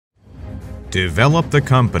Develop the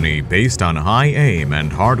company based on high aim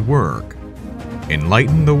and hard work.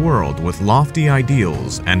 Enlighten the world with lofty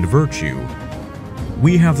ideals and virtue.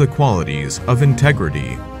 We have the qualities of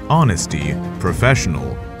integrity, honesty,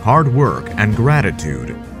 professional, hard work, and gratitude,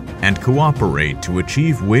 and cooperate to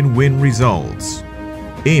achieve win-win results,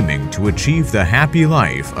 aiming to achieve the happy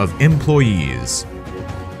life of employees.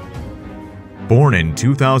 Born in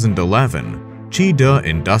 2011, QIDE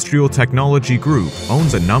Industrial Technology Group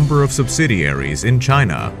owns a number of subsidiaries in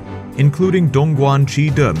China, including Dongguan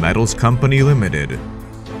QIDE Metals Company Limited,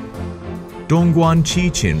 Dongguan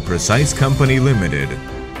Qiqin Precise Company Limited,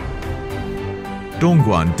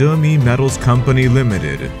 Dongguan Demi Metals Company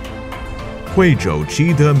Limited, Huizhou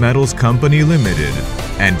QIDE Metals Company Limited,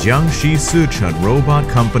 and Jiangxi Sichun Robot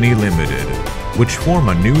Company Limited, which form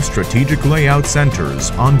a new strategic layout centers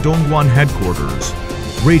on Dongguan headquarters,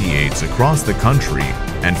 radiates across the country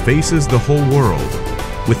and faces the whole world,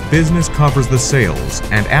 with business covers the sales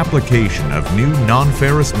and application of new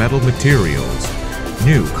non-ferrous metal materials,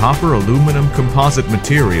 new copper-aluminum composite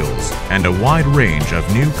materials, and a wide range of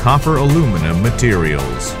new copper-aluminum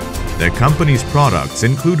materials. The company's products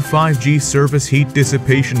include 5G service heat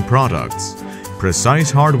dissipation products,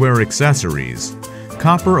 precise hardware accessories,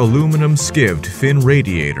 copper-aluminum skived fin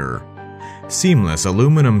radiator, seamless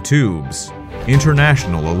aluminum tubes,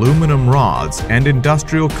 international aluminum rods, and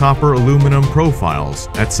industrial copper-aluminum profiles,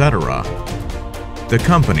 etc. The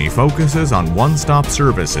company focuses on one-stop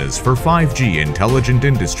services for 5G intelligent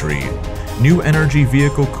industry, new energy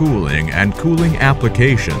vehicle cooling and cooling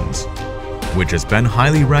applications, which has been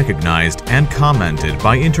highly recognized and commented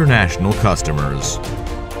by international customers.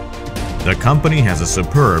 The company has a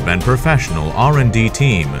superb and professional R&D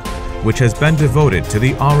team, which has been devoted to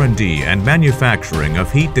the R&D and manufacturing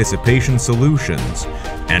of heat dissipation solutions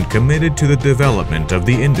and committed to the development of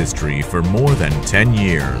the industry for more than 10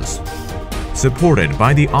 years. Supported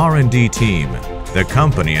by the R&D team, the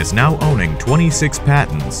company is now owning 26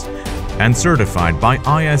 patents and certified by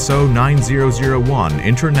ISO 9001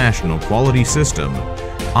 International Quality System,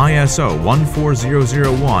 ISO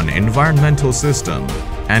 14001 Environmental System,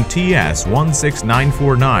 and TS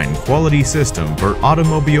 16949 Quality System for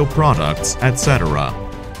automobile products, etc.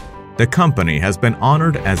 The company has been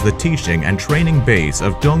honored as the teaching and training base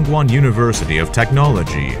of Dongguan University of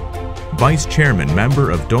Technology, Vice Chairman Member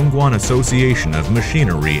of Dongguan Association of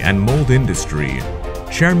Machinery and Mold Industry,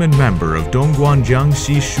 Chairman Member of Dongguan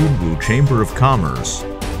Jiangxi Shunwu Chamber of Commerce,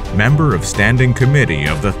 Member of Standing Committee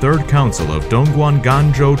of the Third Council of Dongguan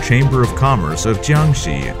Ganzhou Chamber of Commerce of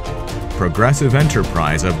Jiangxi, Progressive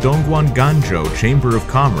Enterprise of Dongguan Ganzhou Chamber of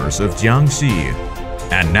Commerce of Jiangxi,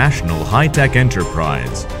 and National High-Tech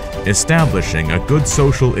Enterprise, establishing a good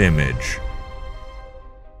social image.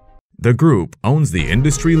 The group owns the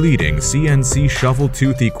industry-leading CNC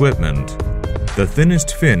shovel-tooth equipment. The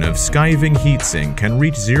thinnest fin of skiving heatsink can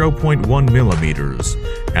reach 0.1 millimeters,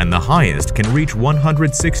 and the highest can reach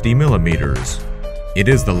 160 millimeters. It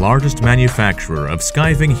is the largest manufacturer of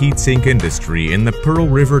skiving heatsink industry in the Pearl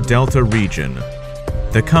River Delta region.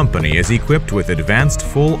 The company is equipped with advanced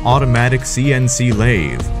full automatic CNC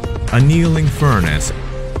lathe, annealing furnace,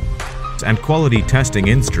 and quality testing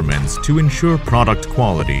instruments to ensure product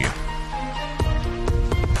quality.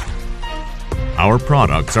 Our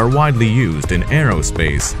products are widely used in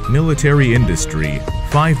aerospace, military industry,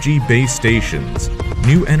 5G base stations,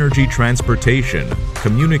 new energy transportation,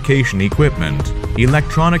 communication equipment,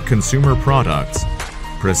 electronic consumer products,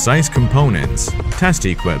 precise components, test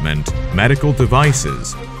equipment, medical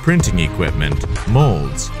devices, printing equipment,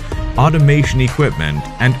 molds, automation equipment,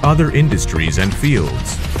 and other industries and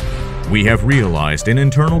fields. We have realized an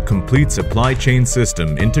internal complete supply chain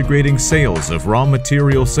system integrating sales of raw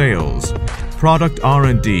material sales, product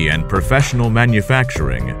R&D, and professional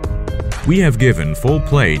manufacturing. We have given full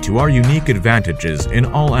play to our unique advantages in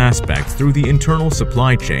all aspects through the internal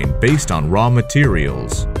supply chain based on raw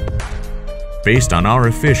materials. Based on our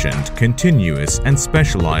efficient, continuous, and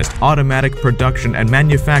specialized automatic production and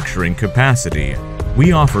manufacturing capacity,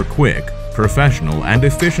 we offer quick, professional, and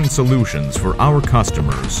efficient solutions for our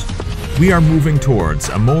customers. We are moving towards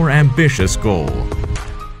a more ambitious goal.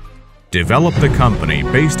 Develop the company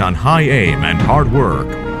based on high aim and hard work.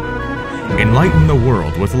 Enlighten the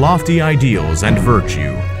world with lofty ideals and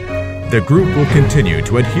virtue. The group will continue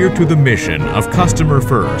to adhere to the mission of customer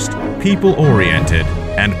first, people-oriented,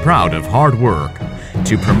 and proud of hard work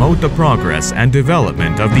to promote the progress and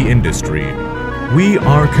development of the industry. We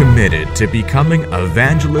are committed to becoming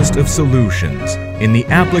evangelist of solutions in the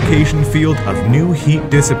application field of new heat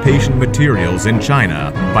dissipation materials in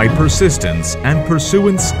China by persistence and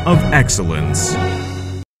pursuance of excellence.